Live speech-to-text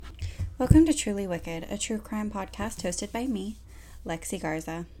Welcome to Truly Wicked, a true crime podcast hosted by me, Lexi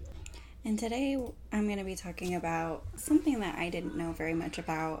Garza. And today I'm going to be talking about something that I didn't know very much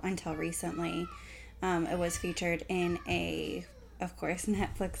about until recently. It was featured in a, of course,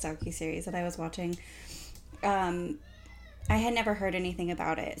 Netflix docuseries that I was watching. I had never heard anything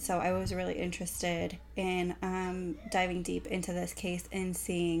about it, so I was really interested in diving deep into this case and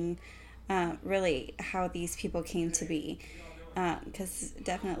seeing really how these people came to be. Because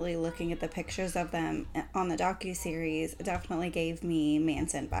definitely looking at the pictures of them on the docuseries definitely gave me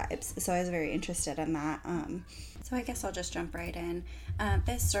Manson vibes. So I was very interested in that. So I guess I'll just jump right in.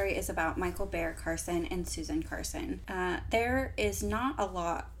 This story is about Michael Bear Carson and Suzan Carson. There is not a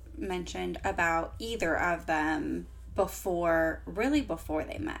lot mentioned about either of them before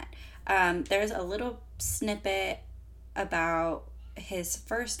they met. There's a little snippet about his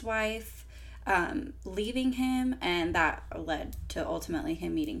first wife leaving him, and that led to ultimately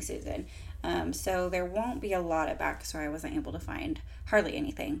him meeting Suzan. So there won't be a lot of backstory. I wasn't able to find hardly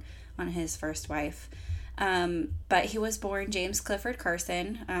anything on his first wife. But he was born James Clifford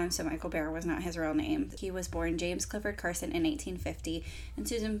Carson, so Michael Bear was not his real name. He was born James Clifford Carson in 1850, and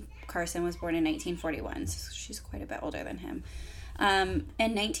Suzan Carson was born in 1941, so she's quite a bit older than him. In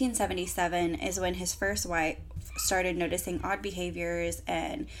 1977 is when his first wife started noticing odd behaviors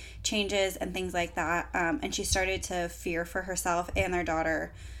and changes and things like that, and she started to fear for herself and their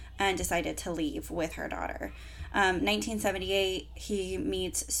daughter and decided to leave with her daughter. 1978, he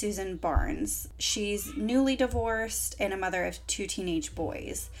meets Suzan Barnes. She's newly divorced and a mother of 2 teenage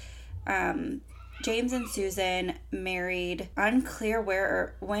boys. James and Suzan married, unclear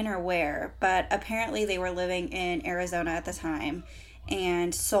when or where, but apparently they were living in Arizona at the time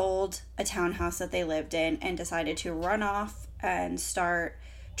and sold a townhouse that they lived in and decided to run off and start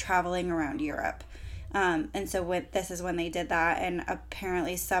traveling around Europe. And so this is when they did that, and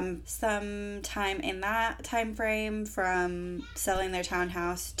apparently some time in that time frame from selling their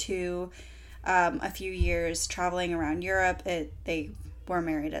townhouse to a few years traveling around Europe, they were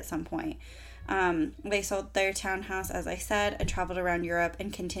married at some point. They sold their townhouse, as I said, and traveled around Europe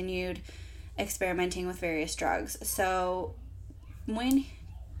and continued experimenting with various drugs. So when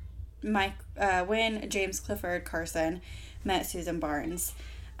James Clifford Carson met Suzan Barnes,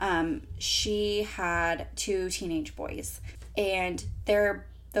 she had 2 teenage boys, and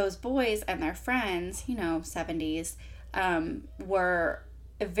those boys and their friends, 70s, were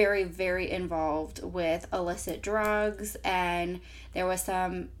very, very involved with illicit drugs, and there was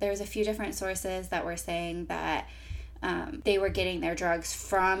a few different sources that were saying that they were getting their drugs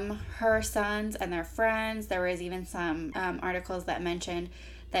from her sons and their friends. There was even some articles that mentioned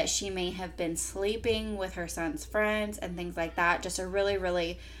that she may have been sleeping with her son's friends and things like that. Just a really,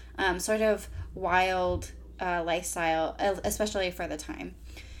 really sort of wild lifestyle, especially for the time.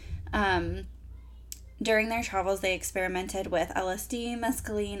 During their travels, they experimented with LSD,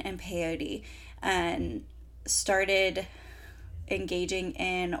 mescaline, and peyote, and started engaging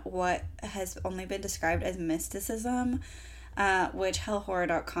in what has only been described as mysticism, which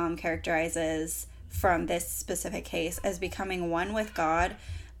hellhorror.com characterizes from this specific case as becoming one with God,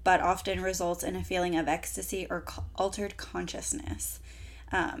 but often results in a feeling of ecstasy or altered consciousness.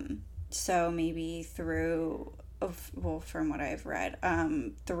 So maybe through, from what I've read,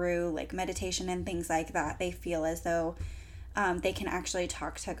 through like meditation and things like that, they feel as though they can actually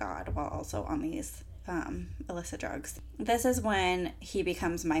talk to God while also on these illicit drugs. This is when he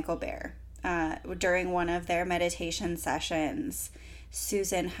becomes Michael Bear. During one of their meditation sessions,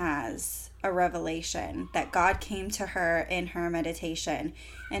 Suzan has a revelation that God came to her in her meditation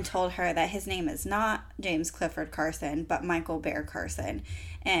and told her that his name is not James Clifford Carson, but Michael Bear Carson,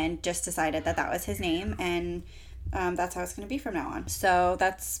 and just decided that was his name, and that's how it's going to be from now on. So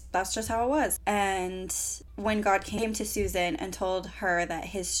that's just how it was. And when God came to Suzan and told her that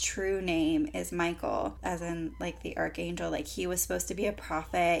his true name is Michael, as in like the archangel, like he was supposed to be a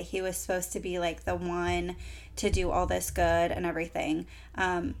prophet, he was supposed to be like the one to do all this good and everything.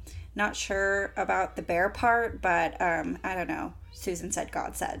 Not sure about the bear part, but I don't know. Suzan said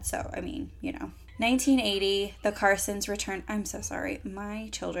God said, so I mean, 1980, the Carsons returned. I'm so sorry. My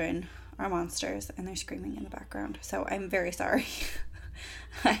children are monsters and they're screaming in the background, so I'm very sorry.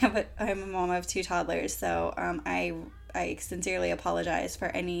 I'm a mom of 2 toddlers, so I sincerely apologize for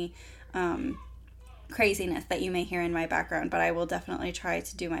any craziness that you may hear in my background, but I will definitely try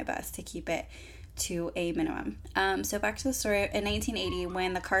to do my best to keep it to a minimum. So back to the story. In 1980,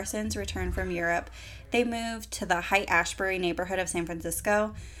 when the Carsons returned from Europe, they moved to the Haight-Ashbury neighborhood of San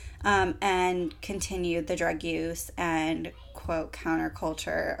Francisco, and continued the drug use and, quote,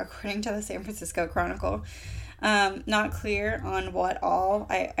 counterculture, according to the San Francisco Chronicle. Not clear on what all.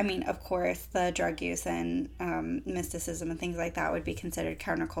 I mean, of course, the drug use and mysticism and things like that would be considered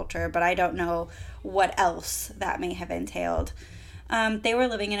counterculture, but I don't know what else that may have entailed. They were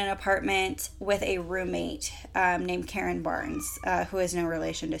living in an apartment with a roommate named Karen Barnes, who is no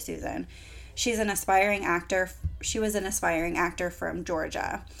relation to Suzan. She was an aspiring actor from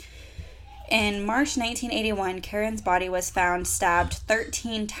Georgia. In March 1981, Karen's body was found stabbed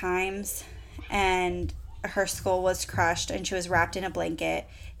 13 times, and her skull was crushed, and she was wrapped in a blanket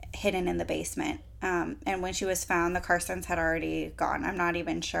hidden in the basement. And when she was found, the Carsons had already gone. I'm not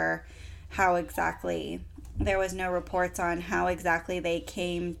even sure how exactly. There was no reports on how exactly they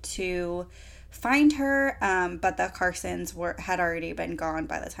came to find her, but the Carsons had already been gone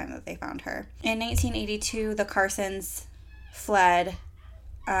by the time that they found her. In 1982, the Carsons fled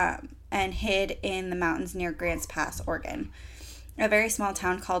and hid in the mountains near Grants Pass, Oregon, a very small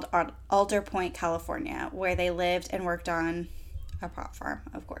town called Alder Point, California, where they lived and worked on a pot farm,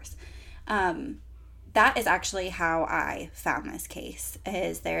 of course. That is actually how I found this case.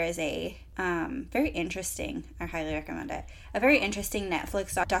 There is a very interesting, I highly recommend it, a very interesting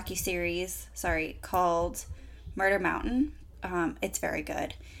Netflix docuseries, called Murder Mountain. It's very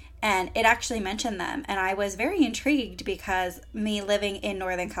good. And it actually mentioned them. And I was very intrigued because me living in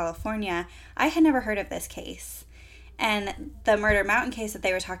Northern California, I had never heard of this case. And the Murder Mountain case that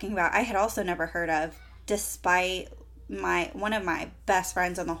they were talking about, I had also never heard of, despite one of my best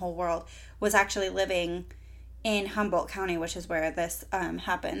friends in the whole world was actually living in Humboldt County, which is where this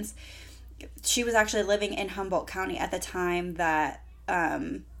happens. She was actually living in Humboldt County at the time that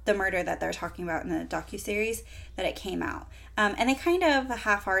the murder that they're talking about in the docuseries, that it came out. And they kind of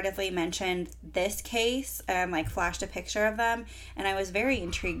half-heartedly mentioned this case and flashed a picture of them. And I was very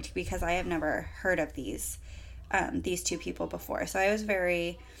intrigued because I have never heard of these two people before. So I was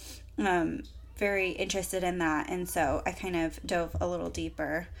very, very interested in that. And so I kind of dove a little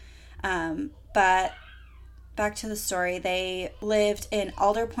deeper. But back to the story, they lived in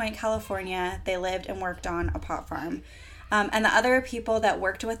Alder Point, California. They lived and worked on a pot farm. And the other people that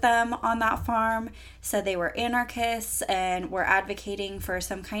worked with them on that farm said they were anarchists and were advocating for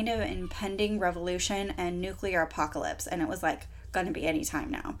some kind of impending revolution and nuclear apocalypse. And it was going to be any time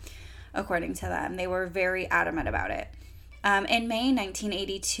now, according to them. They were very adamant about it. In May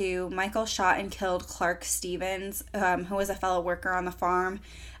 1982, Michael shot and killed Clark Stevens, who was a fellow worker on the farm.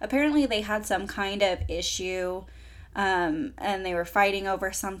 Apparently, they had some kind of issue, and they were fighting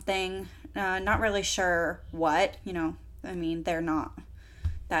over something. Not really sure what, they're not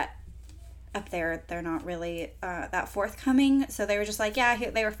that up there. They're not really that forthcoming. So they were just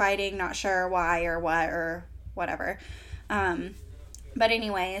they were fighting, not sure why or what or whatever. But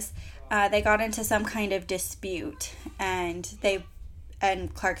anyways, they got into some kind of dispute, and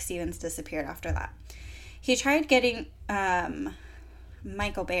Clark Stevens disappeared after that. He tried getting,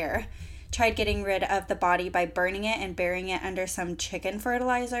 Michael Bear tried getting rid of the body by burning it and burying it under some chicken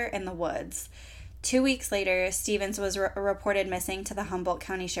fertilizer in the woods. 2 weeks later, Stevens was reported missing to the Humboldt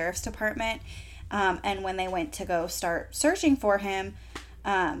County Sheriff's Department, and when they went to go start searching for him,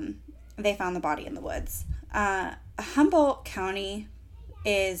 they found the body in the woods. Humboldt County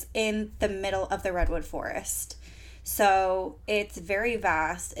is in the middle of the redwood forest, so it's very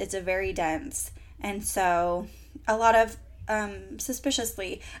vast, it's a very dense, and so a lot of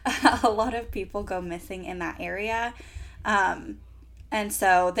suspiciously a lot of people go missing in that area, and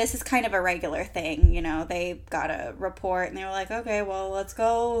so this is kind of a regular thing. They got a report and they were okay, well, let's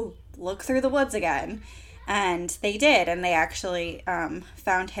go look through the woods again, and they did, and they actually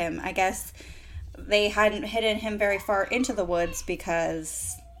found him. I guess they hadn't hidden him very far into the woods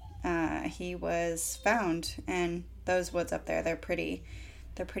because he was found, and those woods up there, they're pretty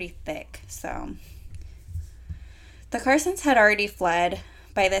thick. So the Carsons had already fled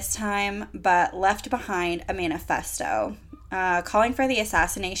by this time, but left behind a manifesto calling for the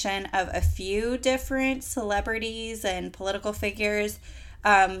assassination of a few different celebrities and political figures.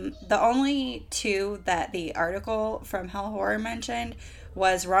 The only two that the article from Hell Horror mentioned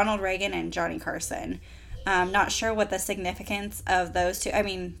was Ronald Reagan and Johnny Carson. Not sure what the significance of those two. I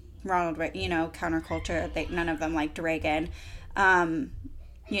mean, Ronald Reagan, counterculture. None of them liked Reagan.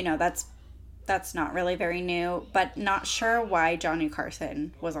 That's not really very new, but not sure why Johnny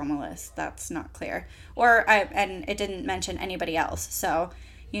Carson was on the list. That's not clear. And it didn't mention anybody else. So,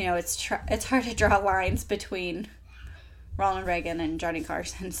 it's hard to draw lines between Ronald Reagan and Johnny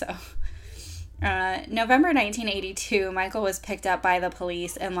Carson. So, November 1982, Michael was picked up by the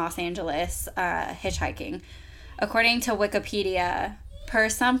police in Los Angeles, hitchhiking. According to Wikipedia, per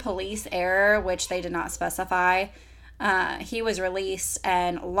some police error, which they did not specify, he was released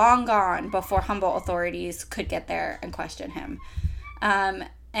and long gone before Humboldt authorities could get there and question him.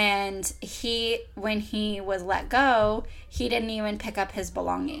 And when he was let go, he didn't even pick up his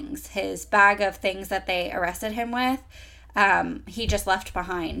belongings. His bag of things that they arrested him with, he just left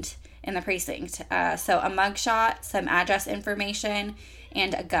behind in the precinct. So a mugshot, some address information,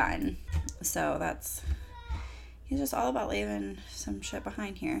 and a gun. So he's just all about leaving some shit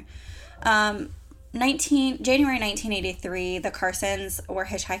behind here. January 1983, the Carsons were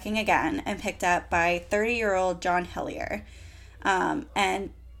hitchhiking again and picked up by 30-year-old John Hillier.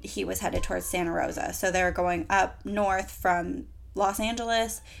 And he was headed towards Santa Rosa. So they were going up north from Los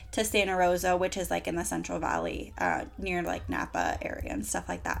Angeles to Santa Rosa, which is like in the Central Valley, near like Napa area and stuff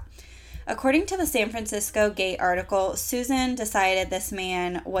like that. According to the San Francisco Gate article, Suzan decided this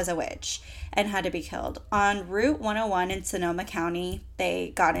man was a witch and had to be killed. On Route 101 in Sonoma County,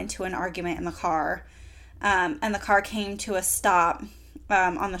 they got into an argument in the car, and the car came to a stop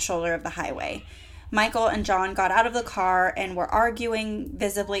on the shoulder of the highway. Michael and John got out of the car and were arguing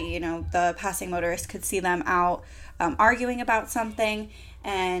visibly. The passing motorists could see them out arguing about something,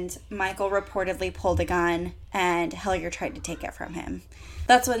 and Michael reportedly pulled a gun, and Hillier tried to take it from him.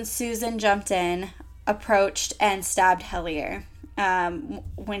 That's when Suzan jumped in, approached, and stabbed Hillier.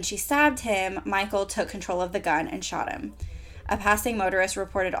 When she stabbed him, Michael took control of the gun and shot him. A passing motorist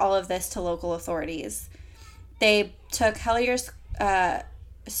reported all of this to local authorities.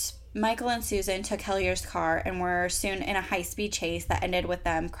 Michael and Suzan took Hillier's car and were soon in a high-speed chase that ended with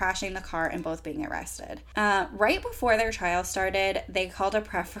them crashing the car and both being arrested. Right before their trial started, they called a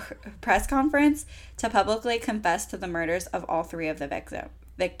press conference to publicly confess to the murders of all three of the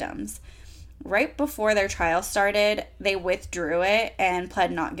victims. Right before their trial started, they withdrew it and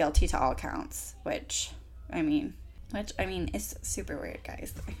pled not guilty to all counts, which is super weird,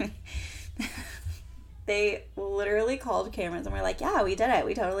 guys. They literally called cameras and were like, yeah, we did it.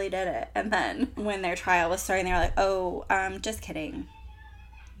 We totally did it. And then when their trial was starting, they were like, oh, just kidding.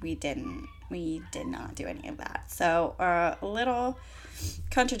 We did not do any of that. So a little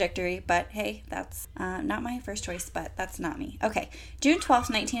contradictory, but hey, that's not my first choice, but that's not me. Okay, June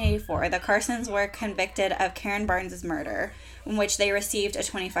 12th, 1984, the Carsons were convicted of Karen Barnes' murder, in which they received a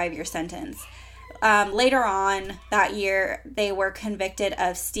 25-year sentence. Later on that year, they were convicted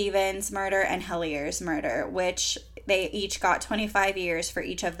of Stevens' murder and Hillier's murder, which they each got 25 years for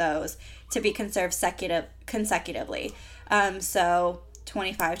each of those to be conserved consecutively. So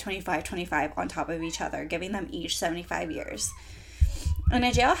 25, 25, 25 on top of each other, giving them each 75 years. In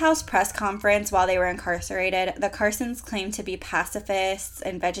a jailhouse press conference while they were incarcerated, the Carsons claimed to be pacifists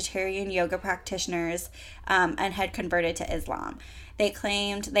and vegetarian yoga practitioners and had converted to Islam. They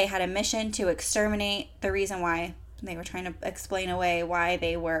claimed they had a mission to exterminate. The reason why they were trying to explain away why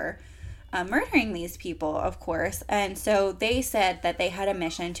they were murdering these people, of course. And so they said that they had a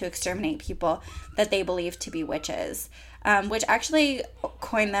mission to exterminate people that they believed to be witches, which actually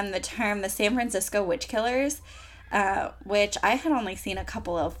coined them the term the San Francisco Witch Killers, which I had only seen a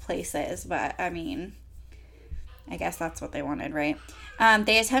couple of places, but I mean, I guess that's what they wanted, right?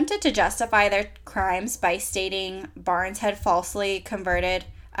 They attempted to justify their crimes by stating Barnes had falsely converted,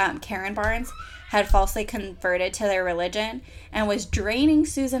 Karen Barnes had falsely converted to their religion and was draining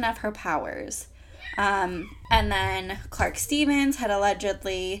Suzan of her powers. And then Clark Stevens had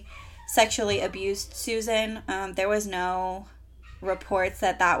allegedly sexually abused Suzan. There was no reports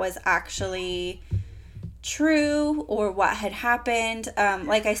that was actually true or what had happened.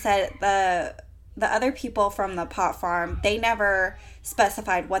 Like I said, the other people from the pot farm, they never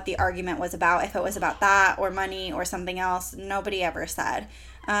specified what the argument was about, if it was about that or money or something else. Nobody ever said.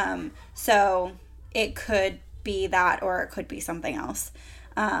 So it could be that or it could be something else.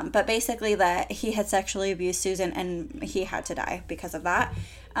 But basically that he had sexually abused Suzan and he had to die because of that.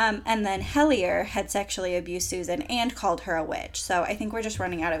 And then Hillier had sexually abused Suzan and called her a witch. So I think we're just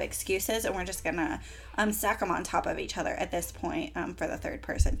running out of excuses and we're just going to stack them on top of each other at this point for the third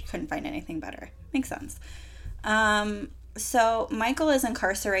person. Couldn't find anything better. Makes sense. So Michael is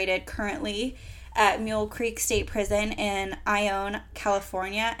incarcerated currently at Mule Creek State Prison in Ione,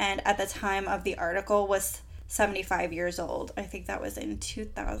 California, and at the time of the article was 75 years old. I think that was in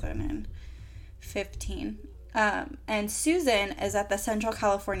 2015. And Suzan is at the Central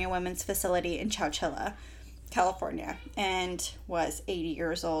California Women's Facility in Chowchilla, California, and was 80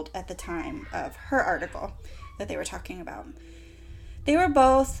 years old at the time of her article that they were talking about. They were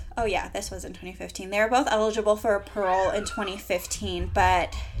both, this was in 2015. They were both eligible for parole in 2015,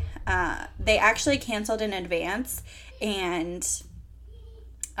 but they actually canceled in advance, and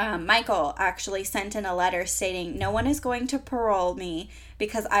Michael actually sent in a letter stating, "No one is going to parole me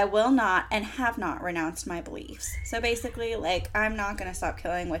because I will not and have not renounced my beliefs." So basically, like, I'm not going to stop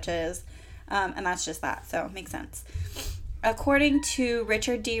killing witches, and that's just that, so it makes sense. According to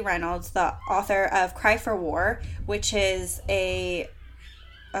Richard D. Reynolds, the author of Cry for War, which is a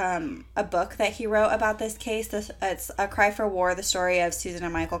book that he wrote about this case. It's A Cry for War, the story of Suzan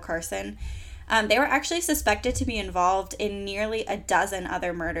and Michael Carson. They were actually suspected to be involved in nearly a dozen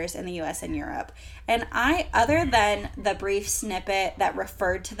other murders in the U.S. and Europe. And other than the brief snippet that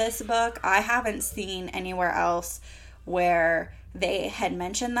referred to this book, I haven't seen anywhere else where they had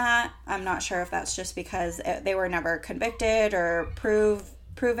mentioned that. I'm not sure if that's just because they were never convicted or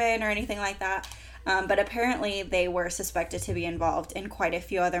proven or anything like that. But apparently they were suspected to be involved in quite a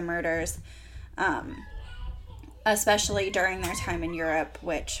few other murders, especially during their time in Europe,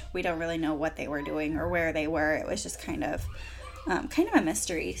 which we don't really know what they were doing or where they were. It was just kind of a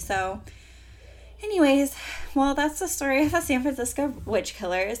mystery. So anyways, well, that's the story of the San Francisco witch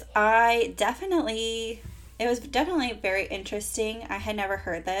killers. It was definitely very interesting. I had never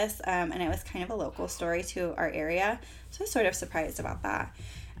heard this, and it was kind of a local story to our area, so I was sort of surprised about that.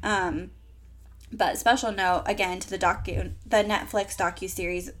 But special note, again, to the Netflix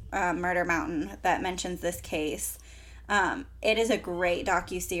docuseries Murder Mountain that mentions this case. It is a great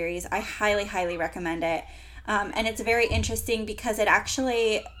docuseries. I highly, highly recommend it. And it's very interesting because it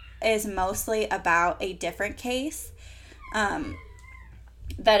actually is mostly about a different case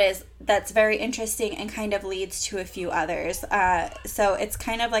that's very interesting and kind of leads to a few others. So it's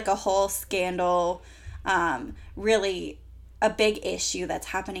kind of like a whole scandal, really a big issue that's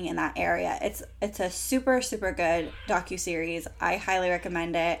happening in that area. It's a super, super good docuseries. I highly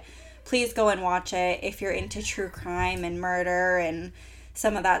recommend it. Please go and watch it if you're into true crime and murder and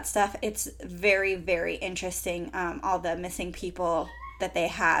some of that stuff. It's very, very interesting, all the missing people that they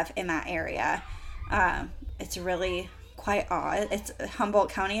have in that area. It's really quite odd.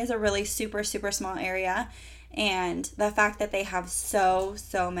 Humboldt County is a really super, super small area. And the fact that they have so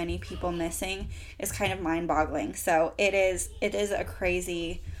many people missing is kind of mind-boggling. So it is a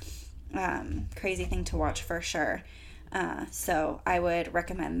crazy thing to watch for sure. So I would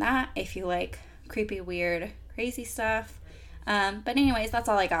recommend that if you like creepy, weird, crazy stuff. But anyways, that's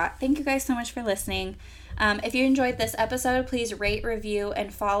all I got. Thank you guys so much for listening. If you enjoyed this episode, please rate, review,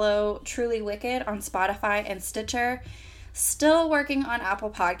 and follow Truly Wicked on Spotify and Stitcher. Still working on Apple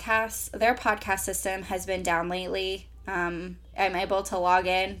Podcasts. Their podcast system has been down lately. I'm able to log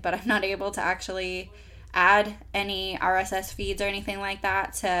in, but I'm not able to actually add any RSS feeds or anything like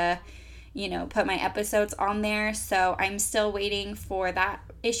that to, put my episodes on there. So I'm still waiting for that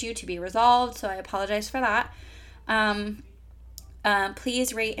issue to be resolved. So I apologize for that.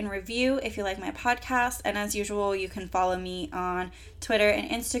 Please rate and review if you like my podcast. And as usual, you can follow me on Twitter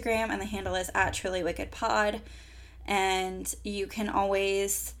and Instagram, and the handle is @TrulyWickedPod. And you can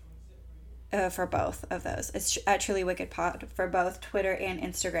always, for both of those, it's @TrulyWickedPod for both Twitter and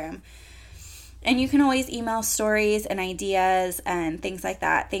Instagram. And you can always email stories and ideas and things like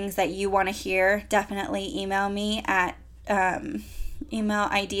that, things that you want to hear. Definitely email me at email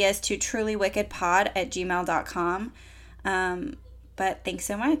ideas to trulywickedpod@gmail.com. But thanks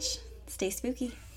so much. Stay spooky.